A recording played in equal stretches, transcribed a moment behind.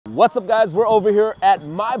What's up, guys? We're over here at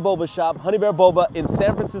my boba shop, Honey Bear Boba in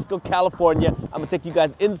San Francisco, California. I'm gonna take you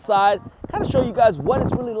guys inside, kind of show you guys what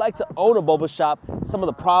it's really like to own a boba shop, some of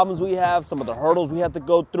the problems we have, some of the hurdles we have to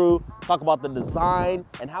go through, talk about the design,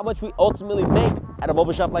 and how much we ultimately make at a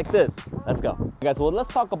boba shop like this. Let's go. Okay, guys, well, let's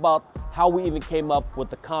talk about how we even came up with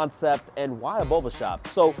the concept and why a boba shop.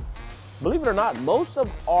 So, believe it or not, most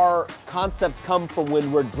of our concepts come from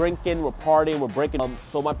when we're drinking, we're partying, we're breaking.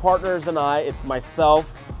 So my partners and I, it's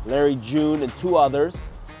myself, Larry, June, and two others,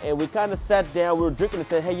 and we kind of sat down, we were drinking and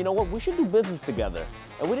said, hey, you know what, we should do business together.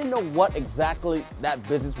 And we didn't know what exactly that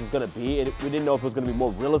business was gonna be. We didn't know if it was gonna be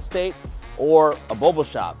more real estate or a boba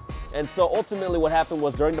shop. And so ultimately what happened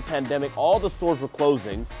was during the pandemic, all the stores were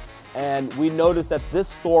closing, and we noticed that this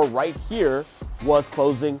store right here was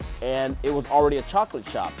closing and it was already a chocolate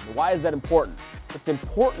shop. Why is that important? It's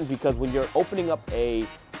important because when you're opening up a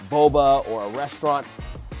boba or a restaurant,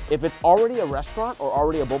 if it's already a restaurant or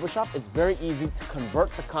already a boba shop, it's very easy to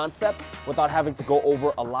convert the concept without having to go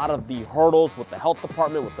over a lot of the hurdles with the health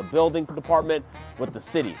department, with the building department, with the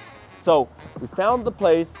city. So we found the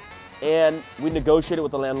place and we negotiated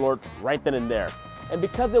with the landlord right then and there. And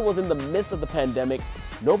because it was in the midst of the pandemic,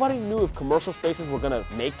 nobody knew if commercial spaces were gonna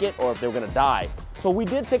make it or if they were gonna die. So we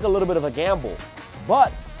did take a little bit of a gamble.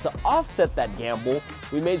 But to offset that gamble,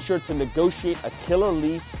 we made sure to negotiate a killer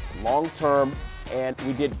lease long-term, and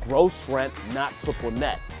we did gross rent, not triple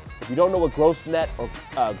net. If you don't know what gross rent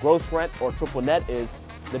or triple net is,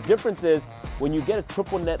 the difference is when you get a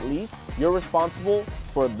triple net lease, you're responsible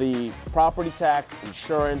for the property tax,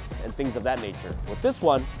 insurance, and things of that nature. With this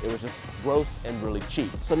one, it was just gross and really cheap.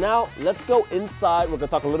 So now let's go inside. We're gonna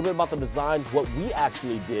talk a little bit about the design, what we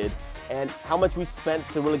actually did, and how much we spent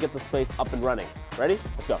to really get the space up and running. Ready?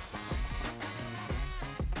 Let's go.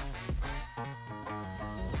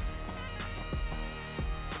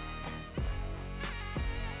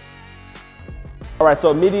 All right,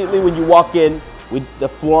 so immediately when you walk in, the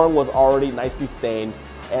flooring was already nicely stained,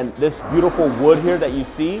 and this beautiful wood here that you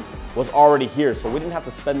see was already here, so we didn't have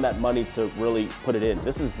to spend that money to really put it in.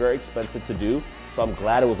 This is very expensive to do, so I'm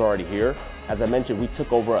glad it was already here. As I mentioned, we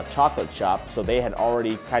took over a chocolate shop, so they had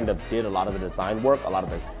already kind of did a lot of the design work, a lot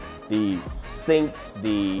of the sinks,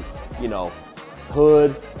 the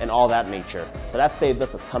hood, and all that nature. So that saved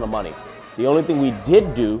us a ton of money. The only thing we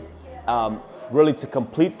did do really to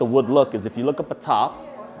complete the wood look is if you look up at top,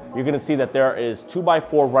 you're gonna see that there is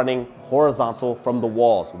 2x4 running horizontal from the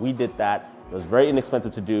walls. We did that. It was very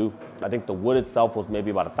inexpensive to do. I think the wood itself was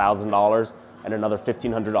maybe about $1,000 and another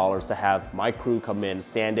 $1,500 to have my crew come in,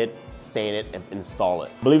 sand it, stain it, and install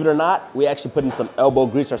it. Believe it or not, we actually put in some elbow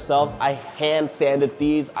grease ourselves. I hand sanded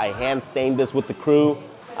these. I hand stained this with the crew,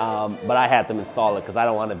 but I had them install it because I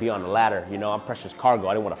don't want to be on the ladder. You know, I'm precious cargo.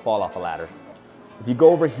 I didn't want to fall off a ladder. If you go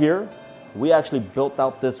over here, we actually built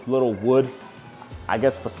out this little wood, I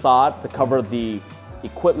guess, facade to cover the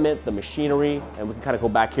equipment, the machinery, and we can kind of go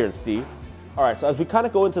back here and see. All right, so as we kind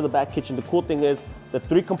of go into the back kitchen, the cool thing is the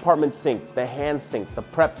 3-compartment sink, the hand sink, the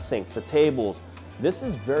prep sink, the tables. This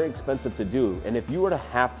is very expensive to do, and if you were to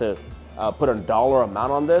have to put a dollar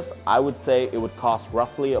amount on this, I would say it would cost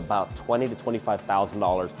roughly about $20,000 to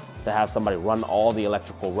 $25,000 to have somebody run all the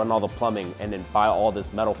electrical, run all the plumbing, and then buy all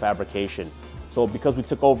this metal fabrication. So because we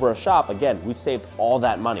took over a shop, again, we saved all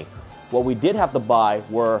that money. What we did have to buy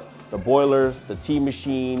were the boilers, the tea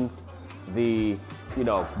machines, the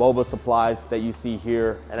boba supplies that you see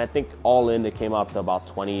here, and I think all in it came out to about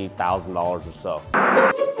 $20,000 or so.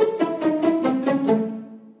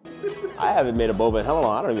 I haven't made a boba in hell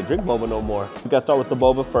long. I don't even drink boba no more. We gotta start with the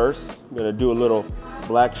boba first. I'm gonna do a little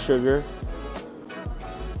black sugar.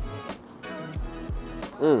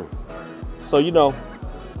 So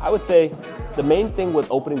I would say the main thing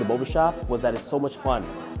with opening the boba shop was that it's so much fun.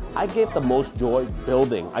 I get the most joy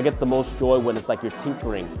building. I get the most joy when it's like you're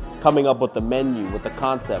tinkering, coming up with the menu, with the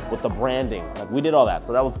concept, with the branding. Like we did all that,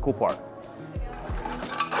 so that was the cool part.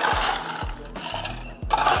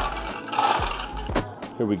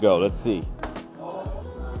 Here we go, let's see.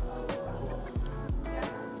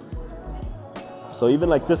 So even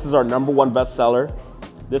like this is our #1 bestseller.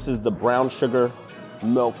 This is the brown sugar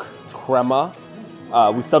milk crema.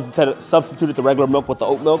 We substituted the regular milk with the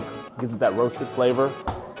oat milk. Gives it that roasted flavor.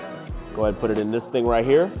 Go ahead and put it in this thing right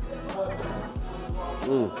here.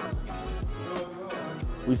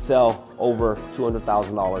 We sell over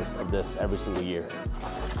 $200,000 of this every single year.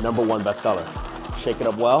 #1 bestseller. Shake it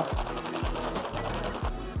up well.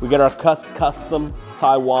 We get our custom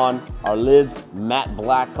Taiwan. Our lids, matte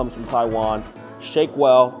black, comes from Taiwan. Shake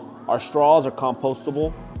well. Our straws are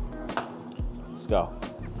compostable. Let's go.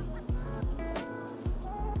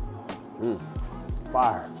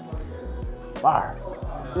 Fire. Fire.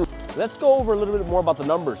 Let's go over a little bit more about the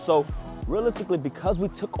numbers. So realistically, because we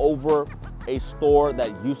took over a store that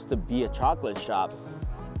used to be a chocolate shop,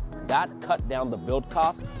 that cut down the build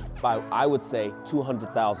cost by, I would say,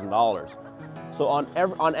 $200,000. So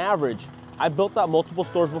on average, I built out multiple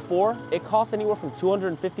stores before. It costs anywhere from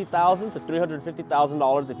 $250,000 to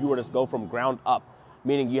 $350,000 if you were to go from ground up,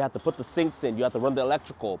 meaning you have to put the sinks in, you have to run the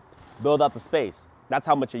electrical, build out the space. That's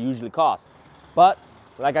how much it usually costs. But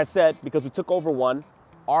like I said, because we took over one,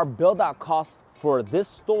 our build out cost for this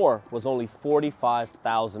store was only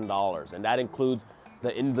 $45,000, and that includes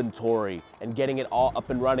the inventory and getting it all up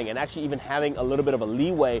and running, and actually even having a little bit of a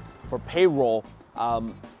leeway for payroll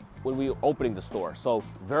when we were opening the store. So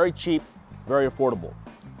very cheap, very affordable.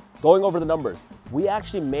 Going over the numbers, we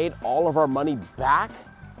actually made all of our money back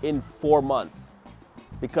in 4 months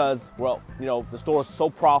because, well, you know, the store was so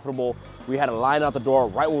profitable. We had a line out the door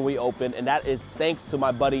right when we opened, and that is thanks to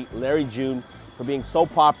my buddy Larry June for being so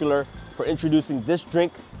popular, for introducing this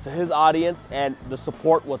drink to his audience, and the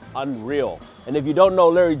support was unreal. And if you don't know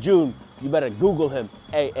Larry June, you better Google him.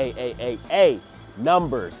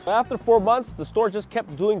 Numbers. After 4 months, the store just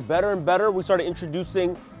kept doing better and better. We started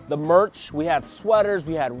introducing the merch. We had sweaters,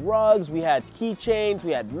 we had rugs, we had keychains,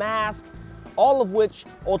 we had masks, all of which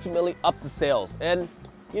ultimately upped the sales. And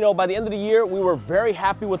you know, by the end of the year, we were very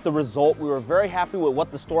happy with the result. We were very happy with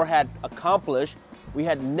what the store had accomplished. We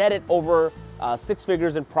had netted over 6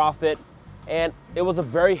 figures in profit, and it was a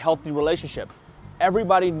very healthy relationship.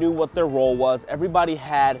 Everybody knew what their role was. Everybody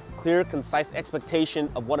had clear, concise expectation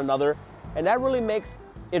of one another, and that really makes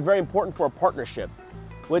it very important for a partnership,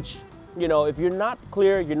 which, you know, if you're not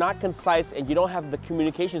clear, you're not concise, and you don't have the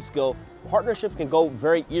communication skill, partnerships can go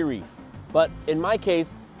very eerie. But in my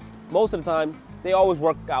case, most of the time, they always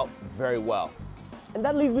work out very well. And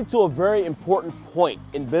that leads me to a very important point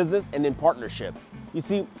in business and in partnership. You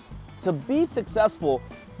see, to be successful,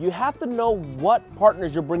 you have to know what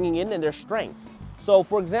partners you're bringing in and their strengths. So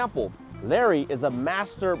for example, Larry is a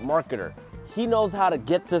master marketer. He knows how to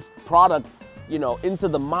get this product, you know, into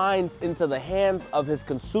the minds, into the hands of his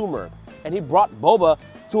consumer. And he brought Boba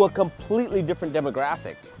to a completely different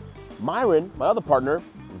demographic. Myron, my other partner,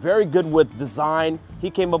 very good with design. He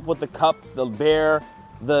came up with the cup, the bear,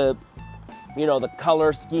 the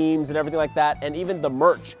color schemes and everything like that, and even the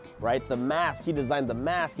merch, right? The mask, he designed the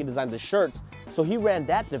mask, he designed the shirts, so he ran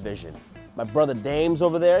that division. My brother Dame's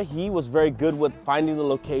over there, he was very good with finding the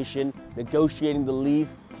location, negotiating the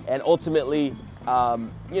lease, and ultimately, kind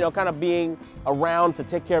of being around to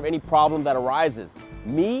take care of any problem that arises.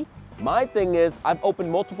 Me, my thing is, I've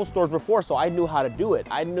opened multiple stores before, so I knew how to do it.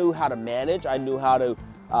 I knew how to manage, I knew how to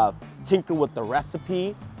tinker with the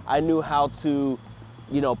recipe, I knew how to,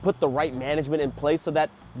 put the right management in place so that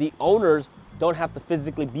the owners don't have to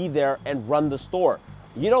physically be there and run the store.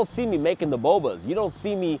 You don't see me making the bobas. You don't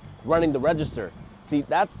see me running the register. See,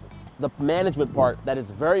 that's the management part that is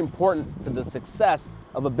very important to the success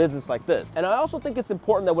of a business like this. And I also think it's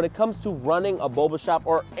important that when it comes to running a boba shop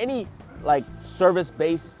or any like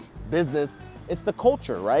service-based business, it's the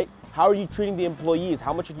culture, right? How are you treating the employees?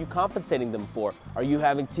 How much are you compensating them for? Are you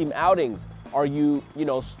having team outings? Are you,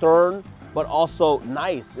 stern but also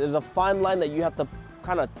nice? There's a fine line that you have to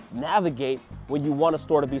kind of navigate when you want a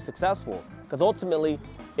store to be successful. Because ultimately,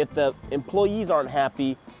 if the employees aren't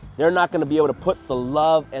happy, they're not going to be able to put the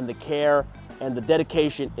love and the care and the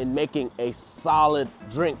dedication in making a solid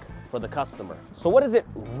drink for the customer. So what is it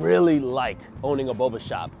really like owning a boba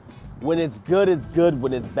shop? When it's good, it's good.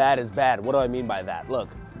 When it's bad, it's bad. What do I mean by that? Look,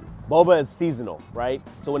 boba is seasonal, right?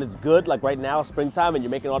 So when it's good, like right now, springtime, and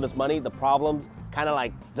you're making all this money, the problems kind of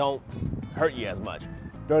like don't hurt you as much.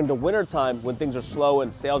 During the winter time, when things are slow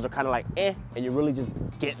and sales are kind of like and you're really just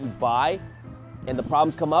getting by, and the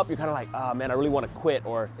problems come up, you're kind of like, oh man, I really want to quit,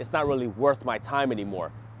 or it's not really worth my time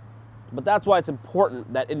anymore. But that's why it's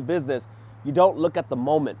important that in business, you don't look at the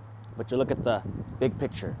moment, but you look at the big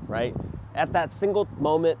picture, right? At that single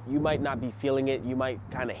moment, you might not be feeling it, you might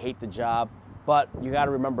kind of hate the job, but you got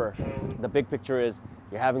to remember, the big picture is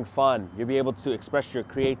you're having fun, you'll be able to express your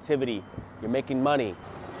creativity, you're making money,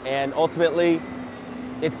 and ultimately,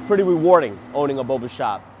 it's pretty rewarding owning a boba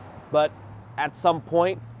shop. But at some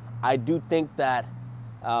point, I do think that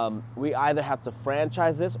we either have to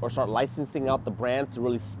franchise this or start licensing out the brand to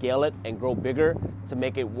really scale it and grow bigger to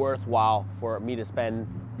make it worthwhile for me to spend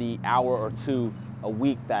the hour or two a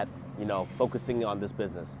week that, focusing on this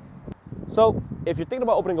business. So if you're thinking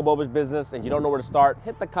about opening a boba business and you don't know where to start,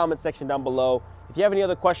 hit the comment section down below. If you have any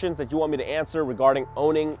other questions that you want me to answer regarding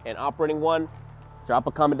owning and operating one, drop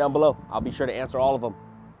a comment down below. I'll be sure to answer all of them.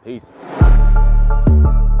 Peace.